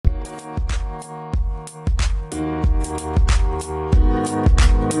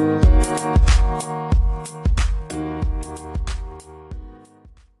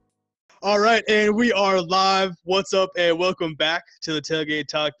right, and we are live. What's up, and welcome back to the Tailgate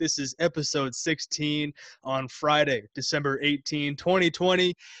Talk. This is episode 16 on Friday, December 18,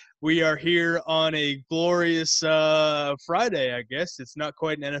 2020. We are here on a glorious Friday, I guess. It's not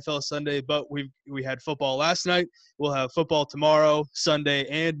quite an NFL Sunday, but we had football last night. We'll have football tomorrow, Sunday,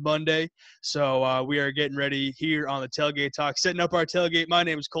 and Monday. So we are getting ready here on the Tailgate Talk, setting up our tailgate. My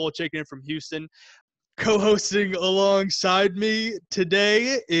name is Cole, checking in from Houston. Co-hosting alongside me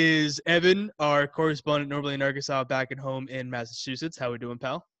today is Evan, our correspondent normally in Arkansas, back at home in Massachusetts. How we doing,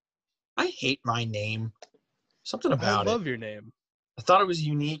 pal? I hate my name. Something about I love your name. I thought it was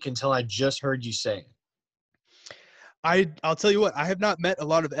unique until I just heard you say it. I'll tell you what, I have not met a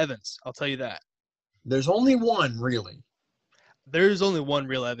lot of Evans. I'll tell you that. There's only one, really. There's only one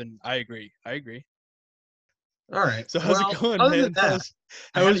real Evan. I agree. All right. So how's it going, other man? Than that,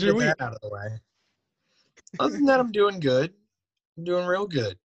 how was your week? That out of the way. Other than that, I'm doing good. I'm doing real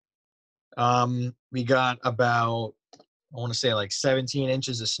good. We got about, I want to say like 17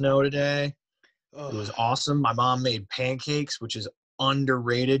 inches of snow today. It was awesome. My mom made pancakes, which is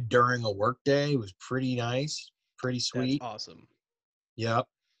underrated during a work day. It was pretty nice, pretty sweet. That's awesome. Yep.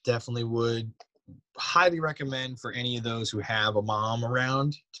 Definitely would highly recommend for any of those who have a mom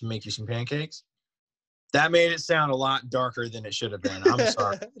around to make you some pancakes. That made it sound a lot darker than it should have been. I'm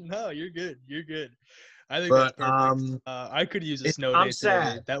sorry. No, you're good. I think but, that's perfect. I could use a snow day today.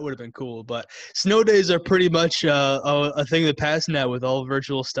 Sad. That would have been cool. But snow days are pretty much a thing that passed now with all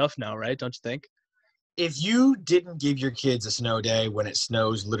virtual stuff now, right? Don't you think? If you didn't give your kids a snow day when it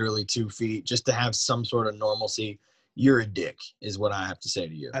snows literally 2 feet just to have some sort of normalcy, you're a dick, is what I have to say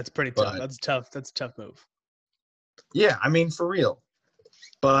to you. That's pretty tough. That's tough. That's a tough move. Yeah, I mean, for real.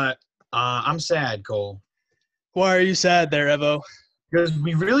 But I'm sad, Cole. Why are you sad there, Evo? Because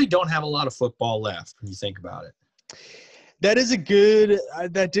we really don't have a lot of football left when you think about it. That is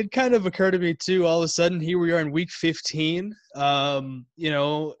that did kind of occur to me too. All of a sudden, here we are in week 15.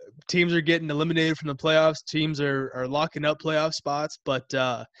 Teams are getting eliminated from the playoffs. Teams are locking up playoff spots. But,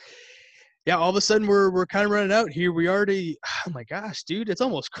 all of a sudden we're kind of running out here. We already – oh, my gosh, dude, it's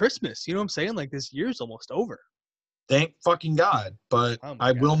almost Christmas. You know what I'm saying? Like this year's almost over. Thank fucking God. But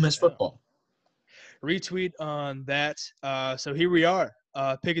I will miss football. Retweet on that. So here we are.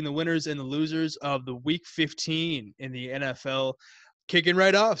 Picking the winners and the losers of the Week 15 in the NFL, kicking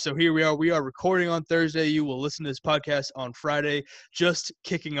right off. So here we are. We are recording on Thursday. You will listen to this podcast on Friday. Just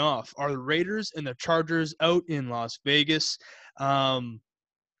kicking off. Are the Raiders and the Chargers out in Las Vegas? AFC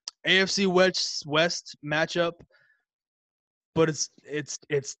West matchup, but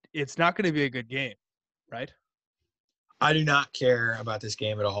it's not going to be a good game, right? I do not care about this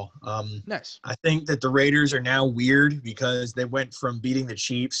game at all. Nice. I think that the Raiders are now weird because they went from beating the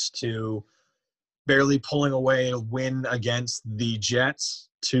Chiefs to barely pulling away a win against the Jets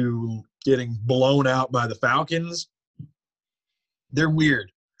to getting blown out by the Falcons. They're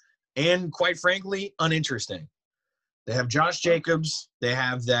weird and, quite frankly, uninteresting. They have Josh Jacobs. They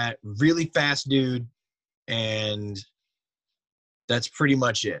have that really fast dude, and that's pretty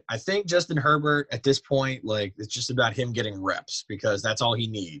much it. I think Justin Herbert at this point, like, it's just about him getting reps because that's all he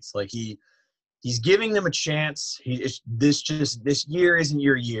needs. Like he's giving them a chance. This year isn't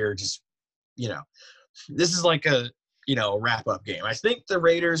your year. Just, this is like a wrap up game. I think the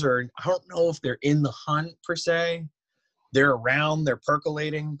Raiders I don't know if they're in the hunt per se. They're around, they're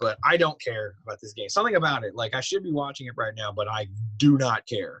percolating, but I don't care about this game. Something about it, like I should be watching it right now, but I do not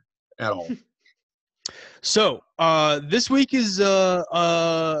care at all. So this week is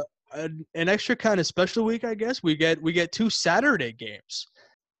an extra kind of special week, I guess. We get 2 Saturday games.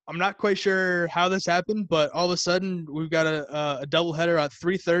 I'm not quite sure how this happened, but all of a sudden we've got a doubleheader at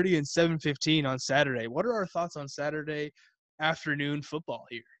 3:30 and 7:15 on Saturday. What are our thoughts on Saturday afternoon football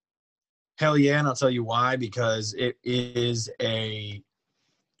here? Hell yeah, and I'll tell you why. Because it is a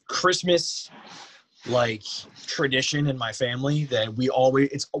Christmas tradition in my family that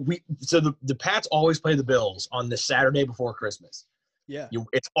so the Pats always play the Bills on the Saturday before Christmas. Yeah.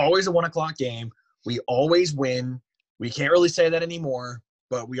 It's always a 1:00 game. We always win. We can't really say that anymore,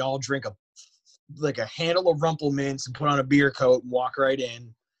 but we all drink a handle of Rumple Mints and put on a beer coat and walk right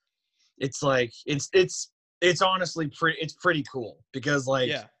in. It's like it's honestly pretty cool because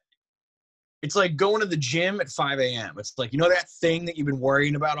it's like going to the gym at 5 a.m. It's like, that thing that you've been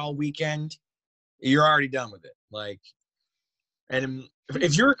worrying about all weekend, you're already done with it. And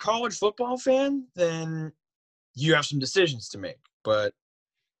if you're a college football fan, then you have some decisions to make. But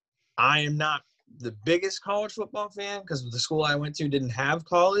I am not the biggest college football fan because the school I went to didn't have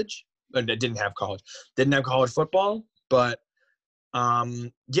college football. But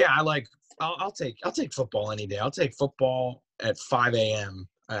I'll take football any day. I'll take football at 5 a.m.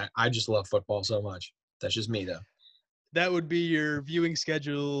 I just love football so much. That's just me, though. That would be your viewing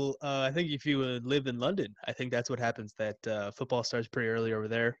schedule. I think if you would live in London, I think that's what happens. That football starts pretty early over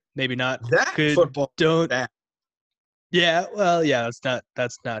there. Maybe not. That Good. football, Don't. that Yeah. Well, yeah.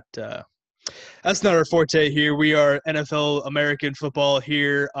 That's not our forte here. We are NFL American football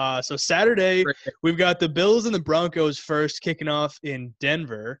here. So Saturday, we've got the Bills and the Broncos first kicking off in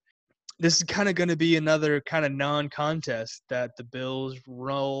Denver. This is kind of going to be another kind of non-contest that the Bills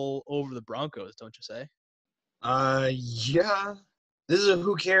roll over the Broncos, don't you say? yeah. This is a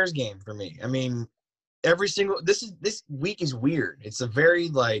who cares game for me. I mean, this week is weird. It's a very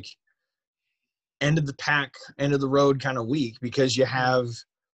like end of the pack, end of the road kind of week because you have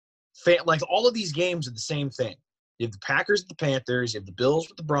like all of these games are the same thing. You have the Packers with the Panthers, you have the Bills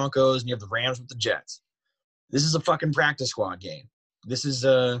with the Broncos, and you have the Rams with the Jets. This is a fucking practice squad game. This is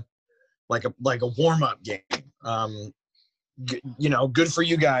like a warm up game. Good for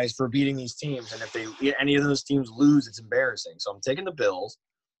you guys for beating these teams. And if any of those teams lose, it's embarrassing. So I'm taking the Bills.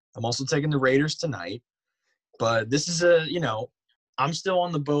 I'm also taking the Raiders tonight. But this is I'm still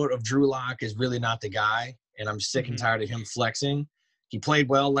on the boat of Drew Lock is really not the guy, and I'm sick and tired of him flexing. He played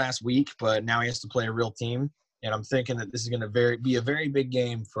well last week, but now he has to play a real team. And I'm thinking that this is going to be a very big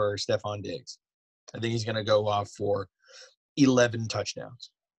game for Stephon Diggs. I think he's going to go off for 11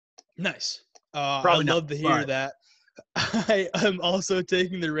 touchdowns. Nice. I'd love to hear that. I am also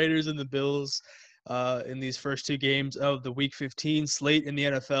taking the Raiders and the Bills in these first two games of the Week 15 slate in the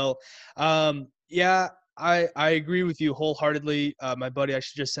NFL. I agree with you wholeheartedly. My buddy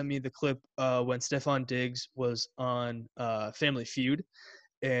actually just sent me the clip when Stephon Diggs was on Family Feud,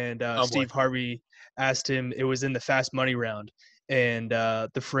 and Steve Harvey asked him, it was in the Fast Money round, and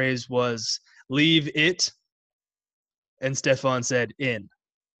the phrase was, "Leave it," and Stephon said, "In."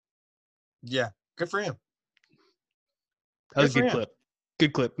 Yeah, good for him. That was a good clip.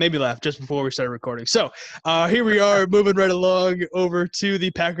 Good clip. Made me laugh just before we started recording. So here we are moving right along over to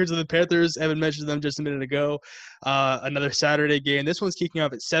the Packers and the Panthers. Evan mentioned them just a minute ago. Another Saturday game. This one's kicking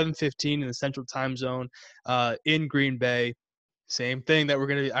off at 7:15 in the Central Time Zone in Green Bay. Same thing that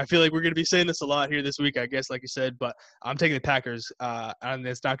I feel like we're going to be saying this a lot here this week, I guess, like you said, but I'm taking the Packers, and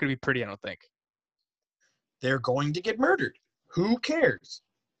it's not going to be pretty, I don't think. They're going to get murdered. Who cares?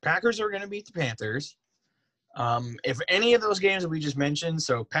 Packers are going to beat the Panthers. If any of those games that we just mentioned,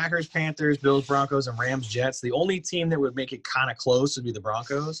 so Packers, Panthers, Bills, Broncos, and Rams, Jets, the only team that would make it kind of close would be the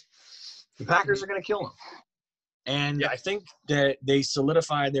Broncos. The Packers are going to kill them. And I think that they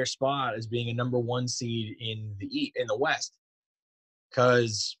solidified their spot as being a number one seed in the West,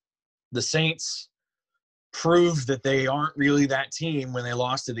 because the Saints proved that they aren't really that team when they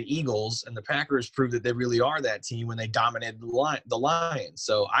lost to the Eagles, and the Packers proved that they really are that team when they dominated the Lions.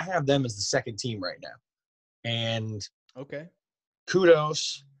 So I have them as the second team right now. And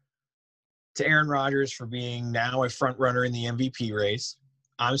kudos to Aaron Rodgers for being now a front runner in the MVP race.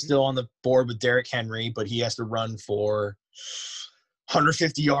 I'm still on the board with Derrick Henry, but he has to run for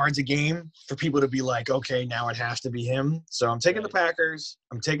 150 yards a game for people to be like, okay, now it has to be him. So I'm taking the Packers,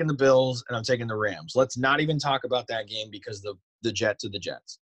 I'm taking the Bills, and I'm taking the Rams. Let's not even talk about that game because the Jets are the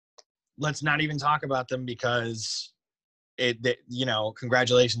Jets. Let's not even talk about them because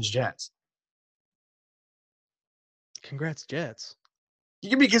congratulations, Jets. Congrats, Jets.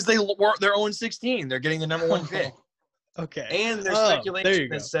 Yeah, because they're 0-16. They're getting the number one pick. Okay. And there's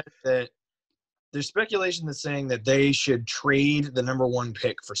speculation that's saying that they should trade the number one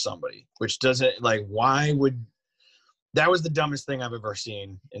pick for somebody, which doesn't that was the dumbest thing I've ever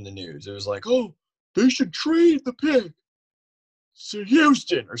seen in the news. It was like, oh, they should trade the pick to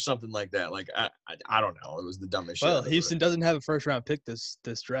Houston or something like that. Like, I don't know. It was the dumbest shit. Well, Houston doesn't have a first round pick this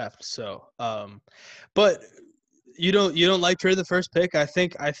draft. So, but you don't like trade the first pick. I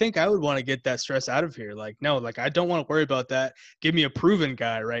think I would want to get that stress out of here. Like, no, like I don't want to worry about that. Give me a proven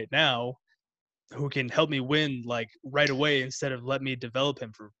guy right now who can help me win like right away instead of let me develop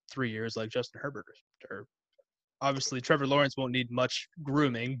him for 3 years like Justin Herbert. Or obviously Trevor Lawrence won't need much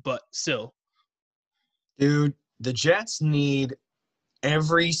grooming, but still. Dude, the Jets need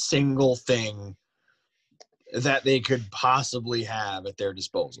every single thing that they could possibly have at their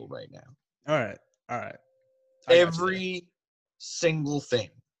disposal right now. All right. Every single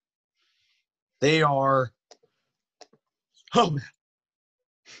thing. They are. Oh, man.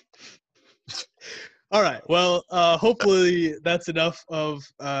 All right. Well, hopefully that's enough of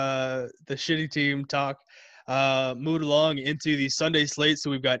the shitty team talk. Moved along into the Sunday slate. So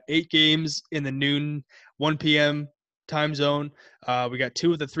we've got 8 games in the noon, 1 p.m. time zone. We got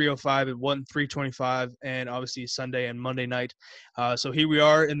 2 of the 3:05 and 1 3:25, and obviously Sunday and Monday night. So here we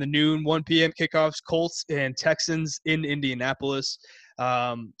are in the noon 1 p.m. kickoffs. Colts and Texans in Indianapolis.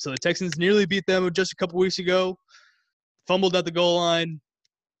 So the Texans nearly beat them just a couple weeks ago, fumbled at the goal line.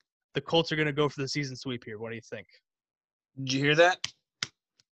 The Colts are going to go for the season sweep here. What do you think? Did you hear that?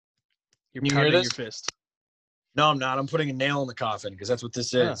 You're You hear pounding this? your fist. No, I'm not. I'm putting a nail in the coffin because that's what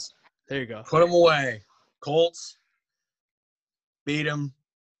this is. There you go. Put them away. Colts, beat them.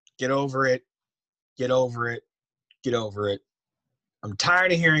 Get over it. Get over it. Get over it. I'm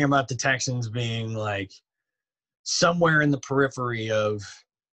tired of hearing about the Texans being like somewhere in the periphery of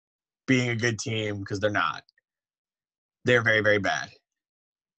being a good team because they're not. They're very, very bad.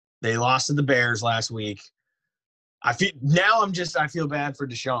 They lost to the Bears last week. I feel bad for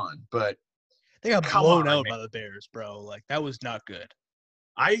Deshaun, but they got blown out by the Bears, bro. Like, that was not good.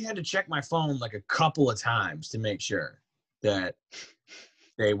 I had to check my phone like a couple of times to make sure that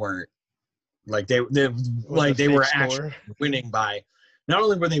they weren't like they were actually winning by. Not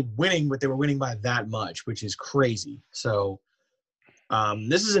only were they winning, but they were winning by that much, which is crazy. So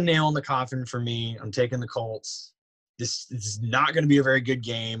this is a nail in the coffin for me. I'm taking the Colts. This is not going to be a very good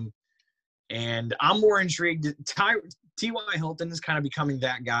game. And I'm more intrigued. T.Y. Hilton is kind of becoming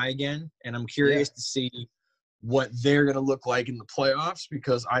that guy again. And I'm curious to see what they're going to look like in the playoffs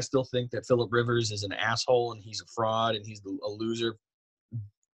because I still think that Phillip Rivers is an asshole and he's a fraud and he's a loser,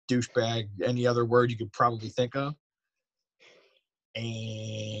 douchebag, any other word you could probably think of.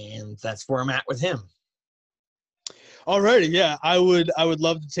 And that's where I'm at with him. Alrighty, yeah, I would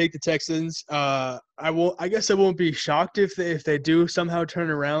love to take the Texans. I guess I won't be shocked if they do somehow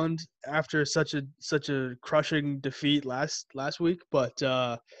turn around after such a crushing defeat last week. But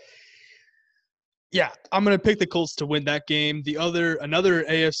yeah, I'm gonna pick the Colts to win that game. Another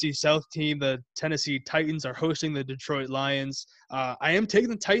AFC South team, the Tennessee Titans, are hosting the Detroit Lions. I am taking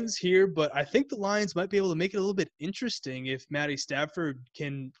the Titans here, but I think the Lions might be able to make it a little bit interesting if Matty Stafford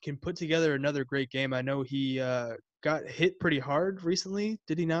can put together another great game. I know he got hit pretty hard recently,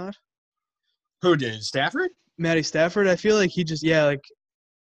 did he not? Who did? Stafford? Matty Stafford. I feel like he just I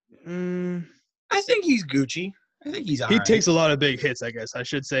think he's Gucci. I think he's all right. He takes a lot of big hits, I guess I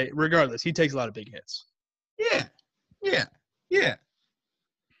should say. Regardless, he takes a lot of big hits. Yeah. But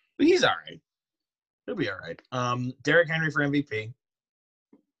he's all right. He'll be all right. Derrick Henry for MVP.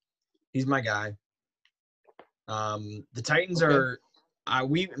 He's my guy. The Titans are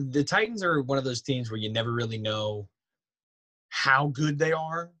the Titans are one of those teams where you never really know how good they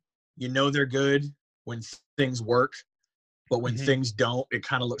are. You know they're good when things work, but when things don't, it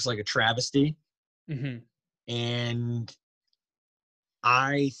kind of looks like a travesty. Mm-hmm. And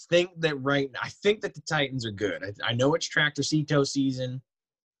I think that the Titans are good. I know it's Tractor Cito season.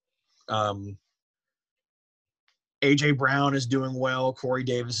 A.J. Brown is doing well. Corey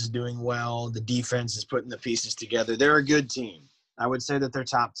Davis is doing well. The defense is putting the pieces together. They're a good team. I would say that they're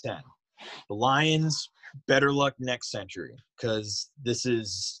top 10. The Lions, better luck next century because this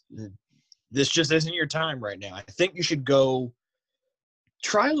just isn't your time right now. I think you should go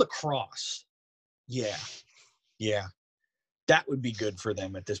try lacrosse. Yeah. That would be good for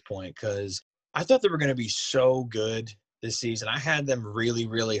them at this point because I thought they were going to be so good this season. I had them really,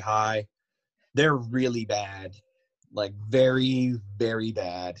 really high. They're really bad, like very, very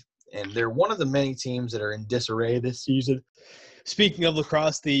bad. And they're one of the many teams that are in disarray this season. Speaking of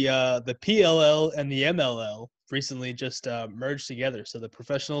lacrosse, the PLL and the MLL recently just merged together. So the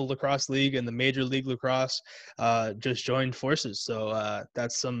Professional Lacrosse League and the Major League Lacrosse just joined forces. So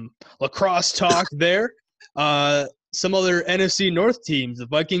that's some lacrosse talk there. Some other NFC North teams, the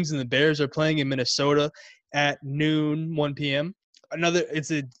Vikings and the Bears, are playing in Minnesota at noon, 1 p.m. It's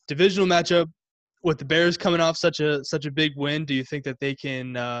a divisional matchup with the Bears coming off such a big win. Do you think that they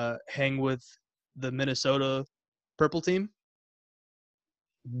can hang with the Minnesota Purple team?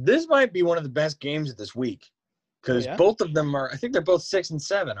 This might be one of the best games of this week because both of them are. I think they're both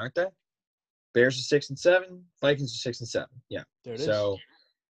 6-7, aren't they? Bears are 6-7. Vikings are 6-7. Yeah. There it is. So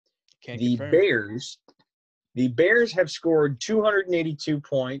the Bears have scored 282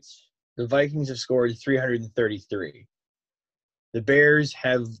 points. The Vikings have scored 333. The Bears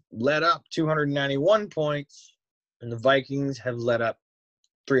have let up 291 points, and the Vikings have let up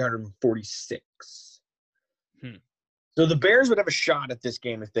 346. So the Bears would have a shot at this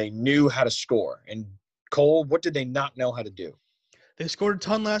game if they knew how to score. And Cole, what did they not know how to do? They scored a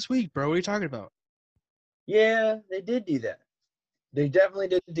ton last week, bro. What are you talking about? Yeah, they did do that. They definitely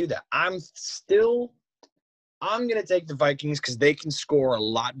did do that. I'm going to take the Vikings because they can score a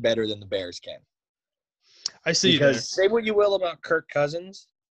lot better than the Bears can. I see because say what you will about Kirk Cousins,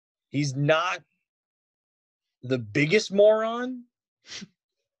 he's not the biggest moron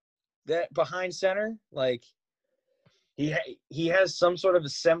that behind center. Like he has some sort of a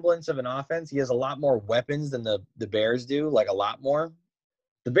semblance of an offense. He has a lot more weapons than the Bears do, like a lot more.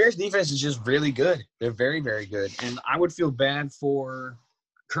 The Bears defense is just really good. They're very, very good. And I would feel bad for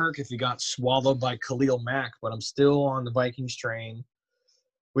Kirk if he got swallowed by Khalil Mack, but I'm still on the Vikings train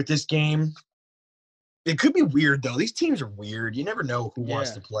with this game. It could be weird, though. These teams are weird. You never know who wants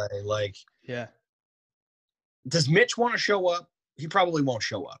to play. Like, does Mitch want to show up? He probably won't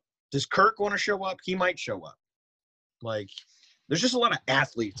show up. Does Kirk want to show up? He might show up. Like, there's just a lot of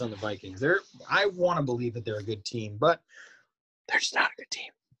athletes on the Vikings. I want to believe that they're a good team, but they're just not a good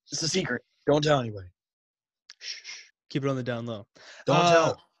team. It's a secret. Don't tell anybody. Keep it on the down low. Don't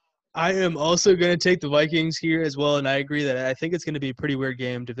tell. I am also going to take the Vikings here as well, and I agree that I think it's going to be a pretty weird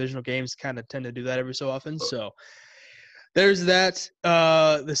game. Divisional games kind of tend to do that every so often. So there's that.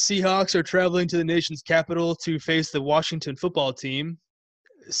 The Seahawks are traveling to the nation's capital to face the Washington football team.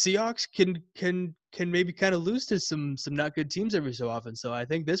 Seahawks can maybe kind of lose to some not good teams every so often. So I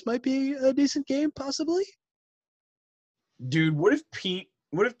think this might be a decent game, possibly. Dude, what if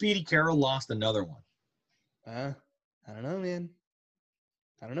Petey Carroll lost another one? I don't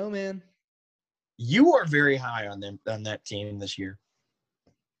know, man. You are very high on that team this year.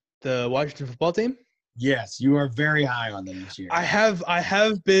 The Washington football team? Yes, you are very high on them this year. I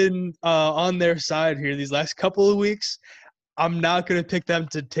have been on their side here these last couple of weeks. I'm not going to pick them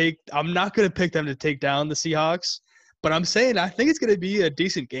to take down the Seahawks, but I'm saying I think it's going to be a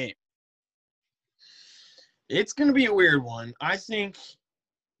decent game. It's going to be a weird one. I think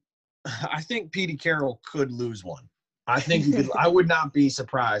Petey Carroll could lose one. I would not be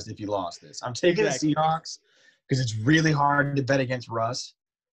surprised if he lost this. I'm taking the Seahawks because it's really hard to bet against Russ.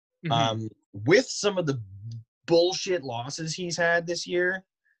 Mm-hmm. With some of the bullshit losses he's had this year,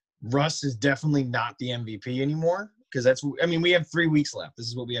 Russ is definitely not the MVP anymore because we have 3 weeks left. This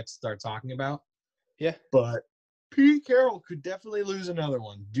is what we have to start talking about. Yeah. But Pete Carroll could definitely lose another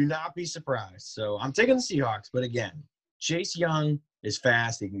one. Do not be surprised. So I'm taking the Seahawks, but again, Chase Young is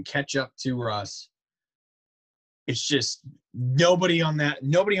fast. He can catch up to Russ. It's just nobody on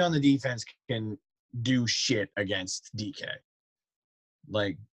the defense can do shit against DK.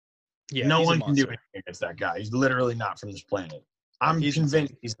 Like, no one can do anything against that guy. He's literally not from this planet. I'm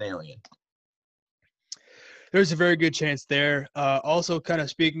convinced he's an alien. There's a very good chance there. Also, kind of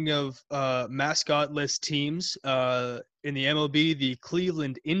speaking of mascotless teams, in the MLB, the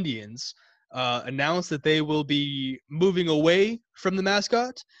Cleveland Indians announced that they will be moving away from the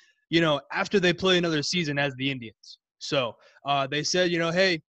mascot, after they play another season as the Indians. So they said,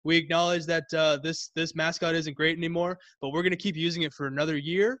 hey, we acknowledge that this mascot isn't great anymore, but we're going to keep using it for another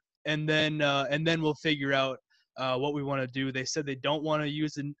year, and then we'll figure out what we want to do. They said they don't want to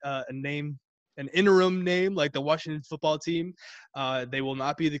use an interim name like the Washington football team. They will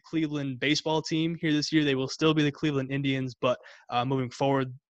not be the Cleveland baseball team here this year. They will still be the Cleveland Indians, but moving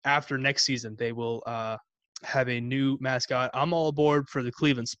forward after next season, they will have a new mascot. I'm all aboard for the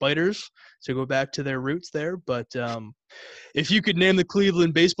Cleveland Spiders to go back to their roots there. But if you could name the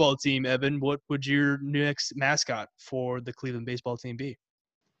Cleveland baseball team, Evan, what would your next mascot for the Cleveland baseball team be?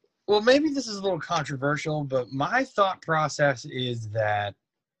 Well, maybe this is a little controversial, but my thought process is that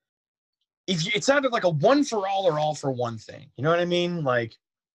it's either like a one for all or all for one thing. You know what I mean? Like,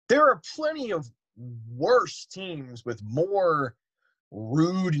 there are plenty of worse teams with more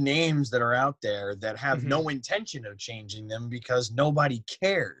rude names that are out there that have no intention of changing them because nobody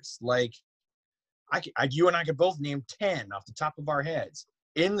cares. Like, you and I could both name 10 off the top of our heads.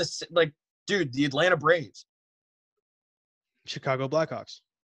 The Atlanta Braves, Chicago Blackhawks,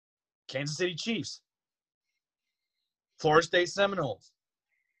 Kansas City Chiefs, Florida State Seminoles.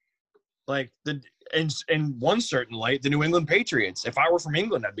 Like, in one certain light, the New England Patriots. If I were from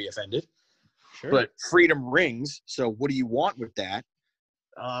England, I'd be offended. Sure. But freedom rings. So what do you want with that?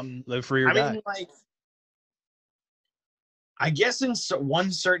 Live free or die. I guess in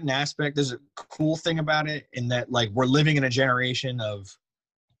one certain aspect, there's a cool thing about it in that, like, we're living in a generation of,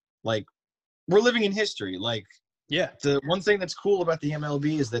 like, we're living in history. Like, yeah. The one thing that's cool about the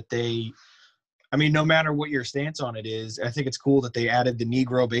MLB is that no matter what your stance on it is, I think it's cool that they added the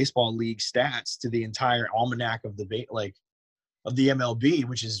Negro Baseball League stats to the entire almanac of the MLB,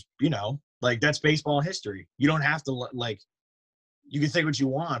 which is, that's baseball history. You don't have to, you can think what you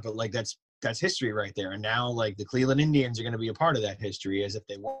want, but that's history right there. And now, the Cleveland Indians are going to be a part of that history as if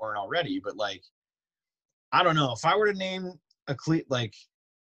they weren't already. But, I don't know. If I were to name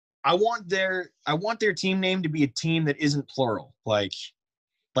I want their team name to be a team that isn't plural, like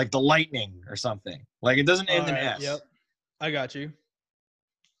the Lightning or something. Like, it doesn't end in S. Yep, I got you.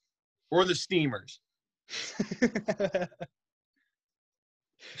 Or the Steamers. I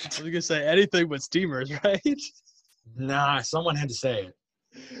was gonna say anything but Steamers, right? Nah, someone had to say it.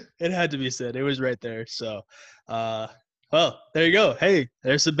 It had to be said. It was right there. So, Well, there you go. Hey,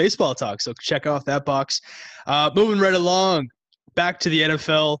 there's some baseball talk. So check off that box. Moving right along, back to the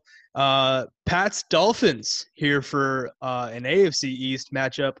NFL. Pats Dolphins here for an AFC East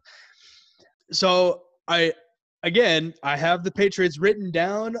matchup. So I have the Patriots written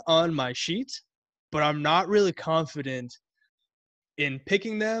down on my sheet, but I'm not really confident in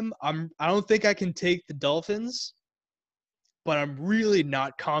picking them. I don't think I can take the Dolphins, but I'm really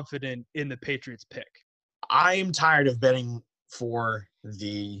not confident in the Patriots pick. I am tired of betting for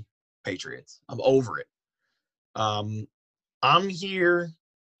the Patriots. I'm over it. I'm here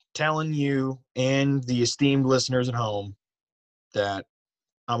telling you and the esteemed listeners at home that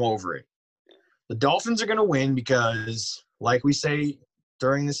I'm over it. The Dolphins are going to win because, like we say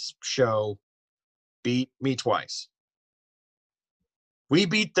during this show, beat me twice. We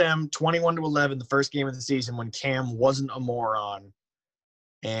beat them 21-11 the first game of the season when Cam wasn't a moron.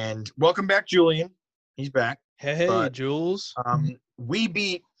 And welcome back, Julian. He's back. Hey, Jules. We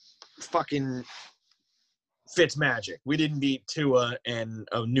beat fucking Fitzmagic. We didn't beat Tua and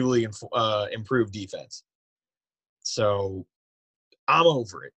a newly improved defense. So I'm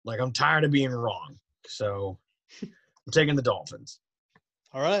over it. Like, I'm tired of being wrong. So I'm taking the Dolphins.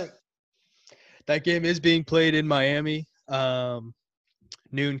 All right. That game is being played in Miami.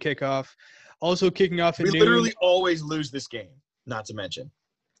 Noon kickoff. Also kicking off at noon. We literally always lose this game, not to mention.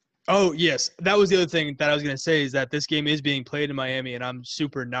 Oh, yes. That was the other thing that I was going to say is that this game is being played in Miami, and I'm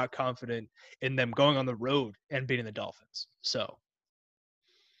super not confident in them going on the road and beating the Dolphins. So,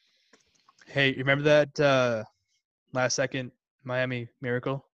 hey, you remember that last-second Miami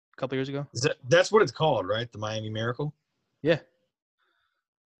Miracle a couple years ago? That's what it's called, right? The Miami Miracle? Yeah.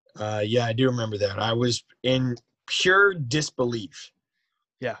 Yeah, I do remember that. I was in pure disbelief.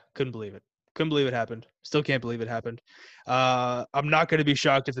 Yeah, couldn't believe it. Couldn't believe it happened. Still can't believe it happened. I'm not going to be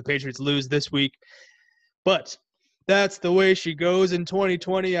shocked if the Patriots lose this week. But that's the way she goes in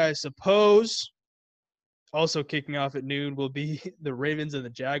 2020, I suppose. Also kicking off at noon will be the Ravens and the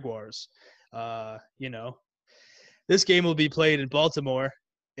Jaguars. This game will be played in Baltimore,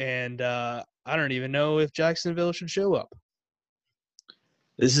 and I don't even know if Jacksonville should show up.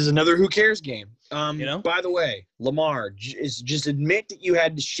 This is another who cares game. By the way, Lamar, just admit that you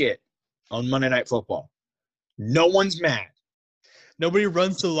had to shit on Monday Night Football. No one's mad. Nobody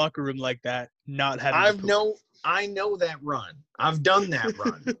runs to the locker room like that, not having I know that run. I've done that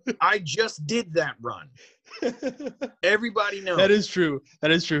run. I just did that run. Everybody knows. That is true.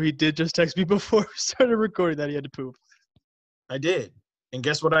 He did just text me before we started recording that he had to poop. I did. And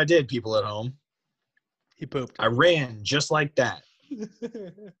guess what I did, people at home? He pooped. I ran just like that.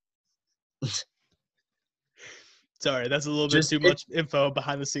 Sorry, that's a little bit too much info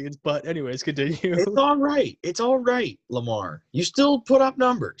behind the scenes. But anyways, continue. It's all right. It's all right, Lamar. You still put up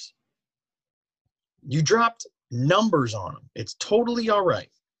numbers. You dropped numbers on him. It's totally all right.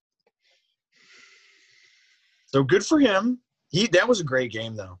 So good for him. That was a great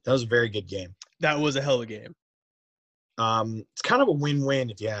game, though. That was a very good game. That was a hell of a game. It's kind of a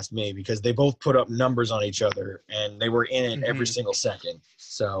win-win, if you ask me, because they both put up numbers on each other, and they were in it every single second.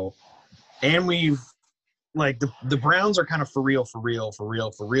 So, and the Browns are kind of for real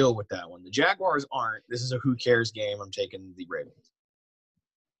with that one. The Jaguars aren't. This is a who cares game. I'm taking the Ravens.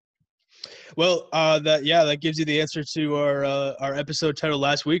 Well, that gives you the answer to our episode title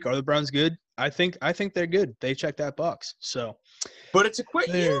last week. Are the Browns good? I think they're good. They check that box. So, but it's a quick.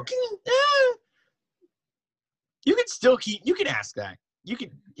 You can still keep. You can ask that. You can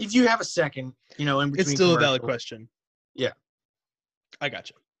if you have a second. In between. It's still a valid question. Yeah, I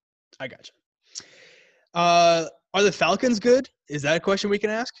got you. Are the Falcons good? Is that a question we can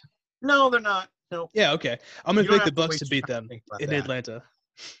ask? No, they're not. No. Yeah. Okay. I'm gonna pick the Bucs to beat them in Atlanta.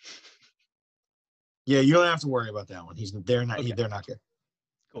 Yeah, you don't have to worry about that one. They're not good.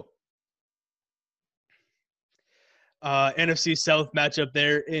 Cool. NFC South matchup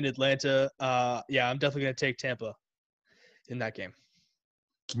there in Atlanta. Yeah, I'm definitely going to take Tampa in that game.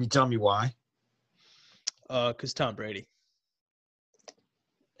 Can you tell me why? Because Tom Brady.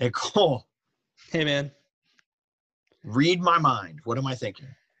 Hey, Cole. Hey, man. Read my mind. What am I thinking?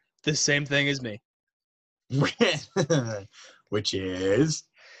 The same thing as me. Which is?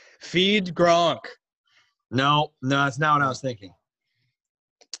 Feed Gronk. No, that's not what I was thinking.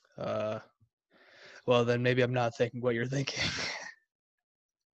 Well, then maybe I'm not thinking what you're thinking.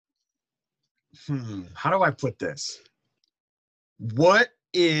 How do I put this? What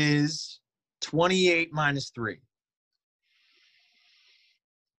is 28 minus 3?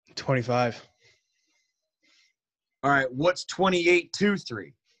 25. All right, what's 28 to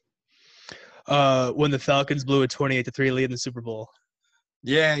 3? When the Falcons blew a 28-3 lead in the Super Bowl.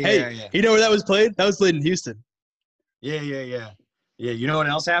 Yeah. You know where that was played? That was played in Houston. Yeah. You know what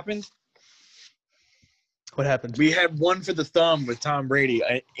else happened? What happened? We had one for the thumb with Tom Brady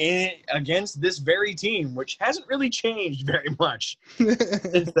against this very team, which hasn't really changed very much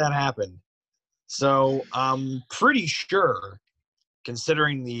since that happened. So I'm pretty sure,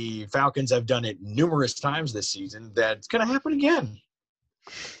 considering the Falcons have done it numerous times this season, that it's going to happen again.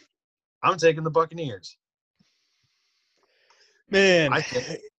 I'm taking the Buccaneers. Man, I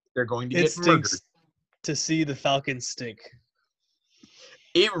think they're going to it get murdered. stinks to see the Falcons stink.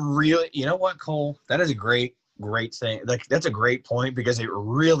 It really, you know what, Cole? That is a great thing. Like, that's a great point because it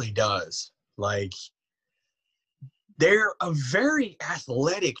really does. Like, they're a very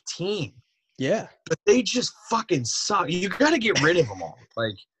athletic team. Yeah. But they just fucking suck. You got to get rid of them all.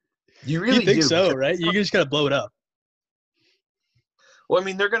 Like, you really think do. so, right? You just got to blow it up. Well, I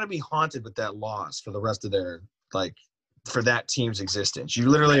mean, they're going to be haunted with that loss for the rest of their, like, for that team's existence. You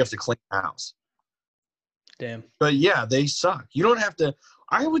literally have to clean the house. Damn. But, yeah, they suck. You don't have to –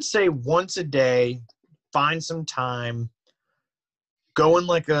 I would say once a day, find some time, go in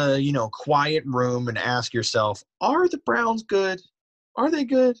like a, quiet room and ask yourself, are the Browns good? Are they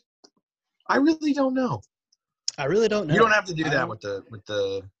good? I really don't know. I really don't know. You don't have to do that with the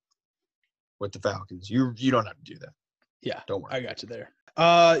Falcons. You don't have to do that. Yeah, don't worry. I got you there.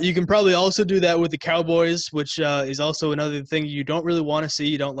 You can probably also do that with the Cowboys, which is also another thing you don't really want to see,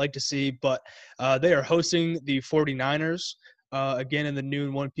 you don't like to see, but they are hosting the 49ers again in the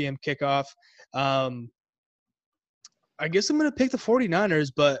noon 1 p.m. kickoff. I guess I'm going to pick the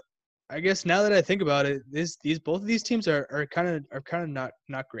 49ers, but I guess now that I think about it, both of these teams are kind of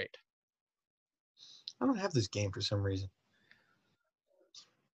not great. I don't have this game for some reason.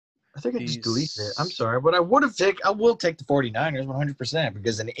 I think I just deleted it. I'm sorry, but I will take the 49ers 100%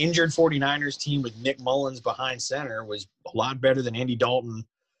 because an injured 49ers team with Nick Mullins behind center was a lot better than Andy Dalton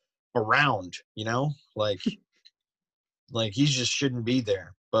around, like he just shouldn't be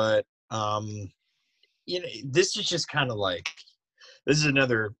there. But, this is just kind of like, this is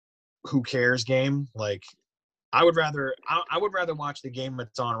another who cares game. Like, I would rather watch the game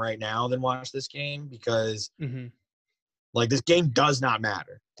that's on right now than watch this game because like this game does not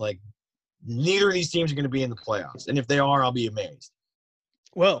matter. Like neither of these teams are going to be in the playoffs. And if they are, I'll be amazed.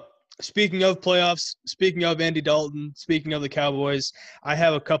 Well, speaking of playoffs, speaking of Andy Dalton, speaking of the Cowboys, I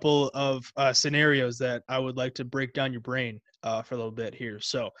have a couple of scenarios that I would like to break down your brain for a little bit here.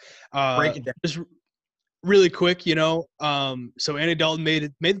 So break it down. Just really quick, so Andy Dalton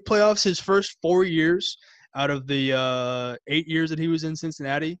made the playoffs his first 4 years out of the 8 years that he was in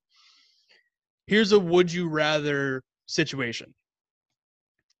Cincinnati. Here's a would you rather situation.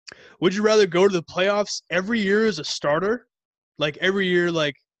 Would you rather go to the playoffs every year as a starter? Like every year,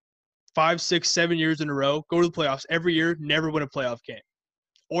 like 5, 6, 7 years in a row, go to the playoffs every year, never win a playoff game?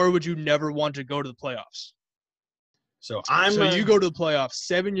 Or would you never want to go to the playoffs? So you go to the playoffs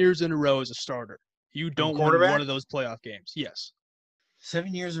 7 years in a row as a starter. You don't win one of those playoff games. Yes.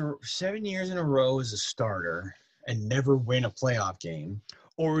 7 years in a row as a starter and never win a playoff game.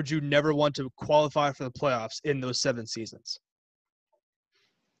 Or would you never want to qualify for the playoffs in those 7 seasons?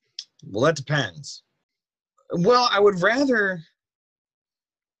 Well, that depends. Well, I would rather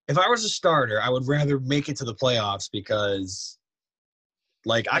 – if I was a starter, I would rather make it to the playoffs because,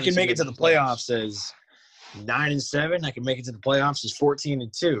 like, I can make it to the playoffs as 9-7. I can make it to the playoffs as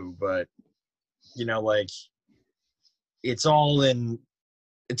 14-2. But, like, it's all in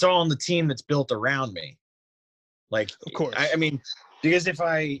the team that's built around me. Like, of course. I mean, because if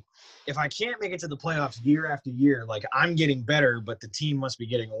I can't make it to the playoffs year after year, like I'm getting better, but the team must be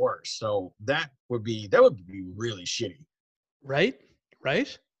getting worse. So that would be really shitty. Right? Why'd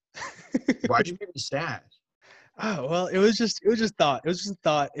you make me sad? Oh, well, it was just thought. It was just a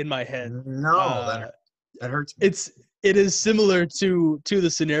thought in my head. No, that hurts me. It is similar to the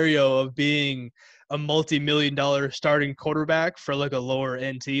scenario of being a multi-million-dollar starting quarterback for like a lower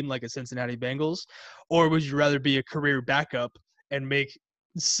end team like a Cincinnati Bengals, or would you rather be a career backup and make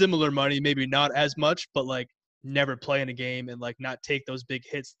similar money, maybe not as much, but like never play in a game and like not take those big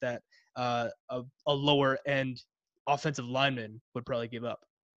hits that a lower end offensive lineman would probably give up?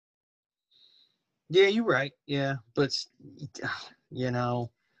 Yeah, you're right. Yeah, but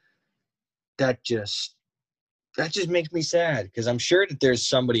that just makes me sad because I'm sure that there's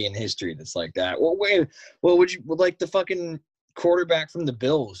somebody in history that's like that. Well, would you like the fucking quarterback from the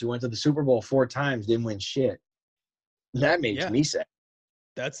Bills who went to the Super Bowl 4 times, didn't win shit? That makes me sad.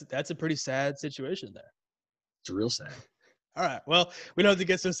 That's a pretty sad situation there. It's real sad. All right. Well, we don't have to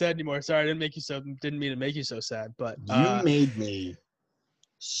get so sad anymore. Sorry, didn't mean to make you so sad, but you made me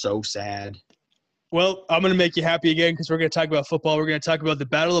so sad. Well, I'm going to make you happy again because we're going to talk about football. We're going to talk about the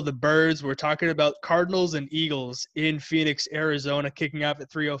Battle of the Birds. We're talking about Cardinals and Eagles in Phoenix, Arizona, kicking off at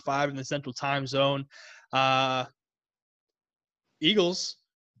 3:05 in the Central Time Zone. Eagles,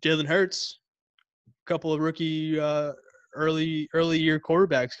 Jalen Hurts, a couple of rookie early year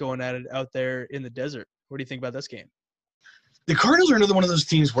quarterbacks going at it out there in the desert. What do you think about this game? The Cardinals are another one of those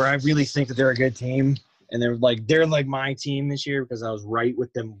teams where I really think that they're a good team, and they're like my team this year because I was right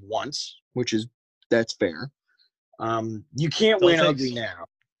with them once, that's fair. You can't win ugly now.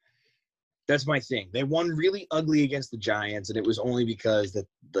 That's my thing. They won really ugly against the Giants, and it was only because that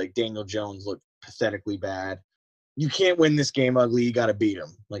Daniel Jones looked pathetically bad. You can't win this game ugly. You got to beat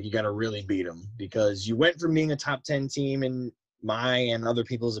them. You got to really beat them because you went from being a top 10 team in my and other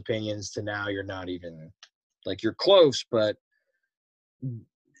people's opinions to now you're not even you're close, but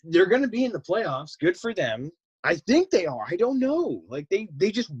they're going to be in the playoffs. Good for them. I think they are. I don't know.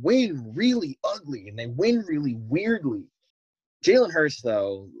 They just win really ugly and they win really weirdly. Jalen Hurts,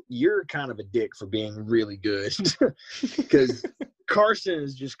 though, you're kind of a dick for being really good because Carson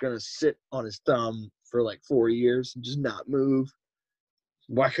is just going to sit on his thumb for 4 years and just not move.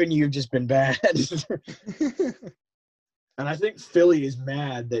 Why couldn't you have just been bad? And I think Philly is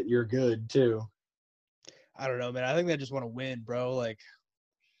mad that you're good, too. I don't know, man. I think they just want to win, bro. They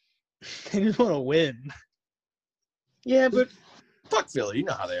just want to win. Yeah, but fuck Philly. You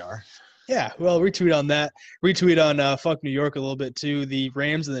know how they are. Yeah, well, retweet on that. Retweet on fuck New York a little bit, too. The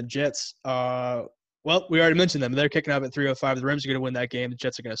Rams and the Jets. Well, we already mentioned them. They're kicking off at 3:05. The Rams are going to win that game. The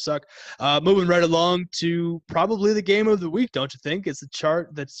Jets are going to suck. Moving right along to probably the game of the week, don't you think? It's the chart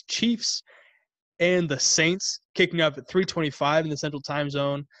that's Chiefs and the Saints kicking off at 3:25 in the Central Time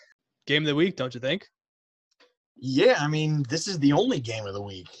Zone. Game of the week, don't you think? Yeah, I mean, this is the only game of the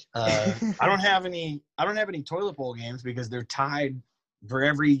week. I don't have any toilet bowl games because they're tied for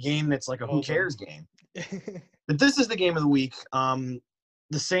every game that's a who cares game. But this is the game of the week.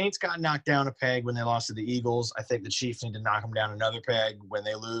 The Saints got knocked down a peg when they lost to the Eagles. I think the Chiefs need to knock them down another peg when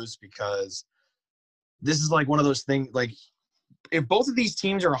they lose because this is one of those things. If both of these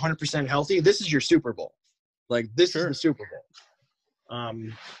teams are 100% healthy, this is your Super Bowl. This is the Super Bowl.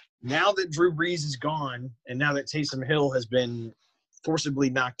 Now that Drew Brees is gone and now that Taysom Hill has been forcibly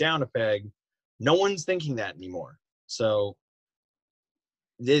knocked down a peg, no one's thinking that anymore. So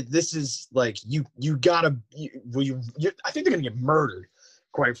this is you gotta. I think they're gonna get murdered,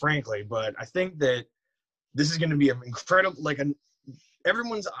 quite frankly. But I think that this is gonna be an incredible.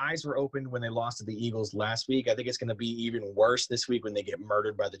 Everyone's eyes were opened when they lost to the Eagles last week. I think it's gonna be even worse this week when they get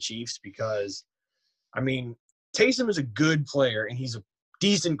murdered by the Chiefs because, I mean, Taysom is a good player and he's a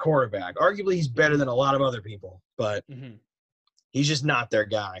decent quarterback. Arguably, he's better than a lot of other people, but he's just not their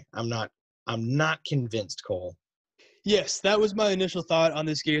guy. I'm not convinced, Cole. Yes, that was my initial thought on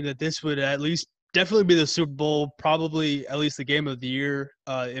this game, that this would at least definitely be the Super Bowl, probably at least the game of the year,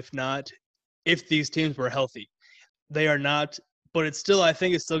 if these teams were healthy. They are not, but I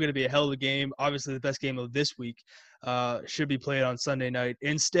think it's still going to be a hell of a game. Obviously, the best game of this week should be played on Sunday night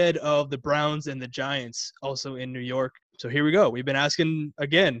instead of the Browns and the Giants, also in New York. So here we go. We've been asking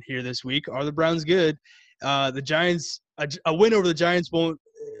again here this week, are the Browns good? The Giants, a win over the Giants won't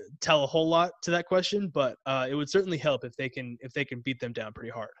tell a whole lot to that question, but it would certainly help if they can beat them down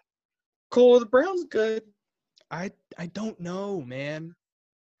pretty hard. Cole, are the Browns good? I don't know, man.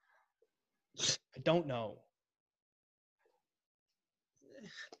 I don't know.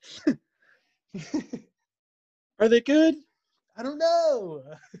 Are they good? I don't know.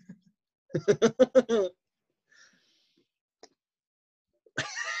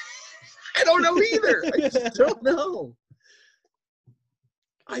 I don't know either. I just don't know.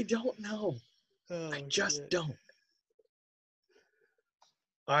 I don't know. Oh, I just shit. don't.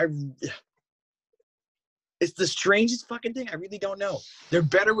 It's the strangest fucking thing. I really don't know. They're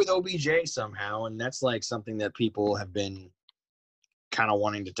better with OBJ somehow, and that's something that people have been kind of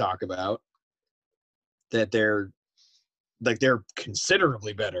wanting to talk about. That they're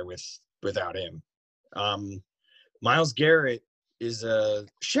considerably better without him. Myles Garrett is a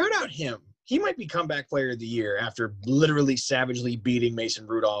shout out him. He might be comeback player of the year after literally savagely beating Mason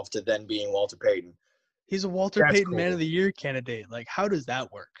Rudolph to then being Walter Payton. He's a Walter Payton Man of the Year candidate. How does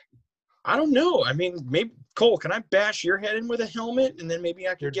that work? I don't know. I mean, maybe Cole, can I bash your head in with a helmet and then maybe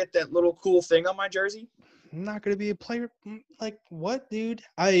I can get that little cool thing on my jersey? I'm not going to be a player. What, dude?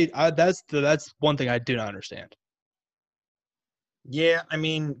 That's one thing I do not understand. Yeah, I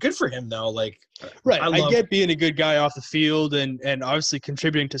mean, good for him though. Right. I get being a good guy off the field and obviously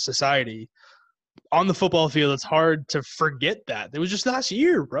contributing to society. On the football field, it's hard to forget that. It was just last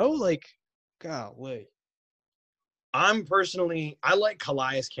year, bro. Golly. I like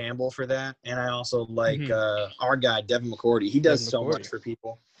Calais Campbell for that, and I also like Mhm. our guy Devin McCourty. He does Devin so much McCourty. for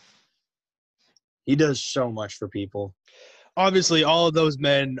people. He does so much for people. Obviously, all of those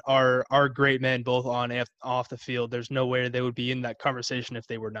men are great men, both on and off the field. There's no way they would be in that conversation if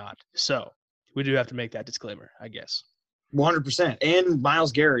they were not. So we do have to make that disclaimer, I guess. 100%. And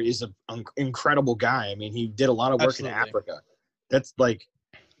Myles Garrett is an incredible guy. I mean, he did a lot of work in Absolutely. Africa. That's like,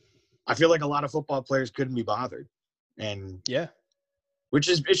 I feel like a lot of football players couldn't be bothered. And Yeah.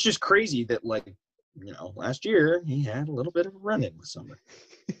 it's just crazy that, like, last year he had a little bit of a run-in with somebody.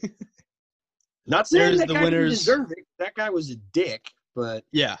 Not saying There's that the guy didn't winners. deserve it. That guy was a dick, but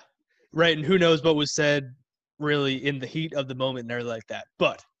Yeah. Right. And who knows what was said really in the heat of the moment and everything like that.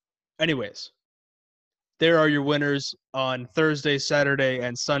 But anyways, there are your winners on Thursday, Saturday,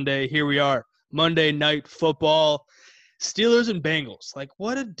 and Sunday. Here we are. Monday Night Football. Steelers and Bengals. Like,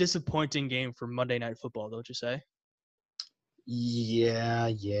 what a disappointing game for Monday Night Football, don't you say? Yeah.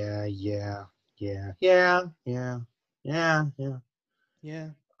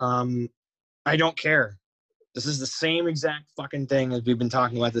 I don't care. This is the same exact fucking thing as we've been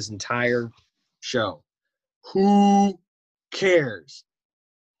talking about this entire show. Who cares?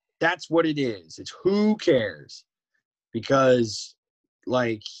 That's what it is. It's who cares. Because,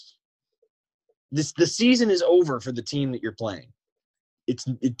 like, the season is over for the team that you're playing. It's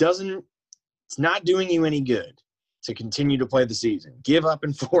not doing you any good to continue to play the season. Give up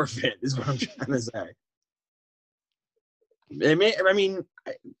and forfeit is what I'm trying to say.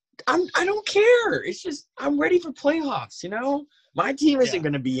 I don't care. It's just I'm ready for playoffs, My team isn't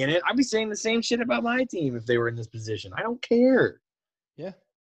going to be in it. I'd be saying the same shit about my team if they were in this position. I don't care.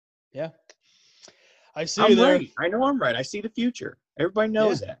 Yeah. I see I'm you there. right. I know I'm right. I see the future. Everybody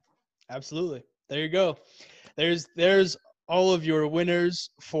knows that. Absolutely. There you go. There's all of your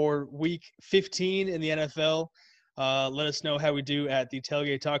winners for week 15 in the NFL. Let us know how we do at the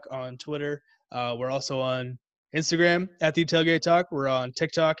Tailgate Talk on Twitter. We're also on Instagram at the Tailgate Talk. We're on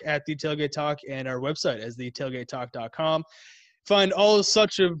TikTok at the Tailgate Talk, and our website is thetaiilgatetalk.com. Find all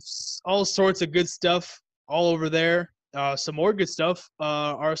sorts of good stuff all over there. Some more good stuff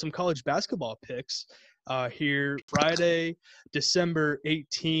are some college basketball picks here Friday, December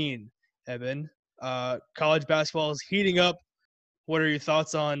 18. Evan, college basketball is heating up. What are your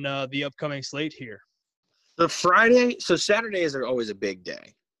thoughts on the upcoming slate here? So Saturdays are always a big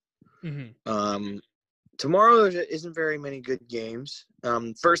day. Mm-hmm. Tomorrow there isn't very many good games.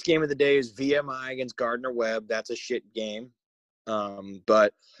 First game of the day is VMI against Gardner-Webb. That's a shit game.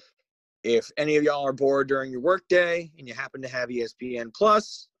 But if any of y'all are bored during your workday and you happen to have ESPN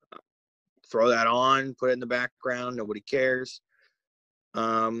Plus, throw that on, put it in the background. Nobody cares.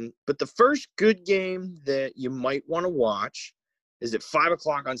 But the first good game that you might want to watch is at 5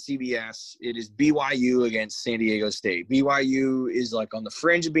 o'clock on CBS. It is BYU against San Diego State. BYU is like on the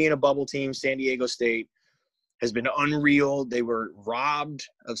fringe of being a bubble team. San Diego State has been unreal. They were robbed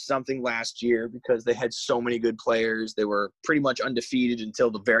of something last year because they had so many good players. They were pretty much undefeated until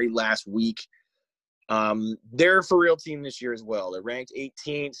the very last week. They're a for-real team this year as well. They're ranked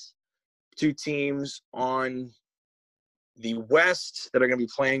 18th. Two teams on the West that are going to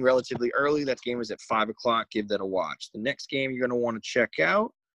be playing relatively early. That game is at 5 o'clock. Give that a watch. The next game you're going to want to check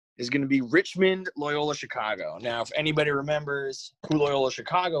out is going to be Richmond Loyola Chicago. Now, if anybody remembers who Loyola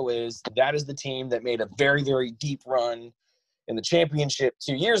Chicago is, that is the team that made a very, very deep run in the championship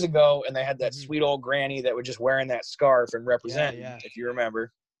 2 years ago, and they had that sweet old granny that was just wearing that scarf and representing, if you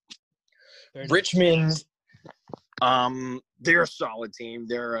remember. Very Richmond, they're a solid team.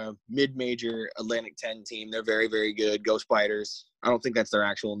 They're a mid-major Atlantic 10 team. They're very, very good. Go Spiders. I don't think that's their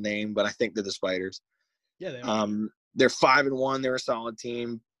actual name, but I think they're the Spiders. Yeah, they are. They're 5-1. They're a solid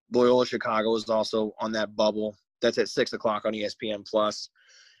team. Loyola Chicago is also on that bubble. That's at 6 o'clock on ESPN Plus.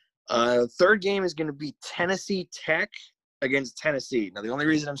 Third game is going to be Tennessee Tech against Tennessee. Now, the only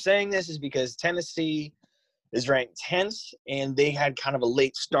reason I'm saying this is because Tennessee is ranked 10th, and they had kind of a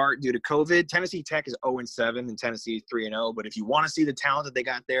late start due to COVID. Tennessee Tech is 0-7, and Tennessee is 3-0. But if you want to see the talent that they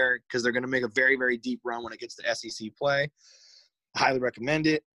got there, because they're going to make a very, very deep run when it gets to SEC play, I highly recommend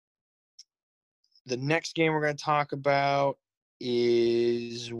it. The next game we're going to talk about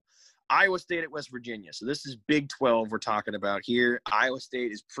is Iowa State at West Virginia. So this is Big 12 we're talking about here. Iowa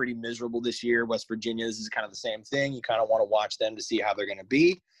State is pretty miserable this year. West Virginia, this is kind of the same thing. You kind of want to watch them to see how they're going to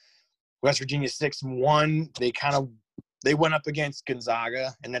be. West Virginia 6-1. They went up against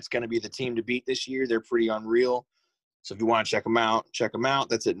Gonzaga, and that's going to be the team to beat this year. They're pretty unreal. So if you want to check them out, check them out.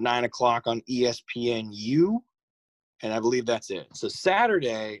 That's at 9 o'clock on ESPNU, and I believe that's it. So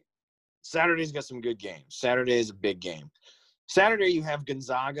Saturday's got some good games. Saturday is a big game. Saturday, you have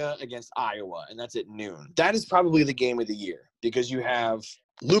Gonzaga against Iowa, and that's at noon. That is probably the game of the year because you have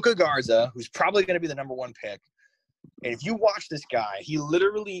Luka Garza, who's probably going to be the number one pick. And if you watch this guy, he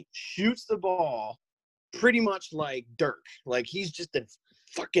literally shoots the ball pretty much like Dirk. Like, he's just a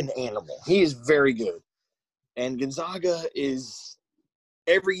fucking animal. He is very good. And Gonzaga is –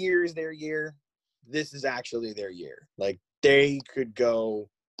 every year is their year. This is actually their year. Like, they could go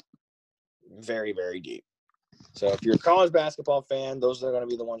very, very deep. So if you're a college basketball fan, those are going to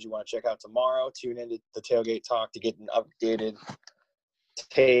be the ones you want to check out tomorrow. Tune into the Tailgate Talk to get an updated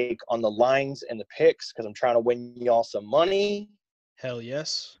take on the lines and the picks because I'm trying to win y'all some money. Hell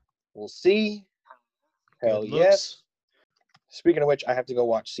yes. We'll see. Hell Good yes. Speaking of which, I have to go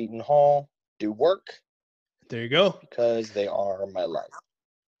watch Seton Hall do work. There you go. Because they are my life.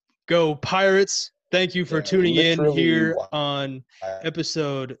 Go Pirates. Thank you for They're tuning in literally here wild. on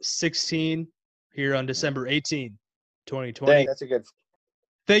episode 16 here on December 18, 2020. Dang, that's a good.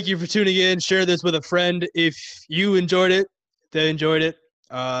 Thank you for tuning in. Share this with a friend if you enjoyed it. They enjoyed it.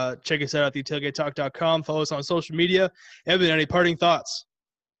 Check us out at thetailgatetalk.com. Follow us on social media. Evan, any parting thoughts?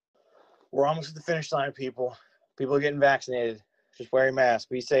 We're almost at the finish line, people. People are getting vaccinated. Just wear a mask.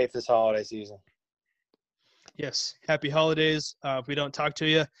 Be safe this holiday season. Yes. Happy holidays. If we don't talk to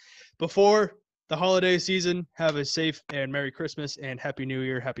you before the holiday season, have a safe and Merry Christmas and Happy New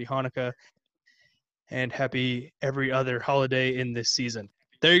Year, Happy Hanukkah, and happy every other holiday in this season.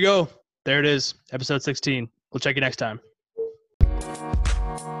 There you go. There it is. Episode 16. We'll check you next time.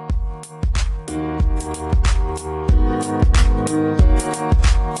 Thank you.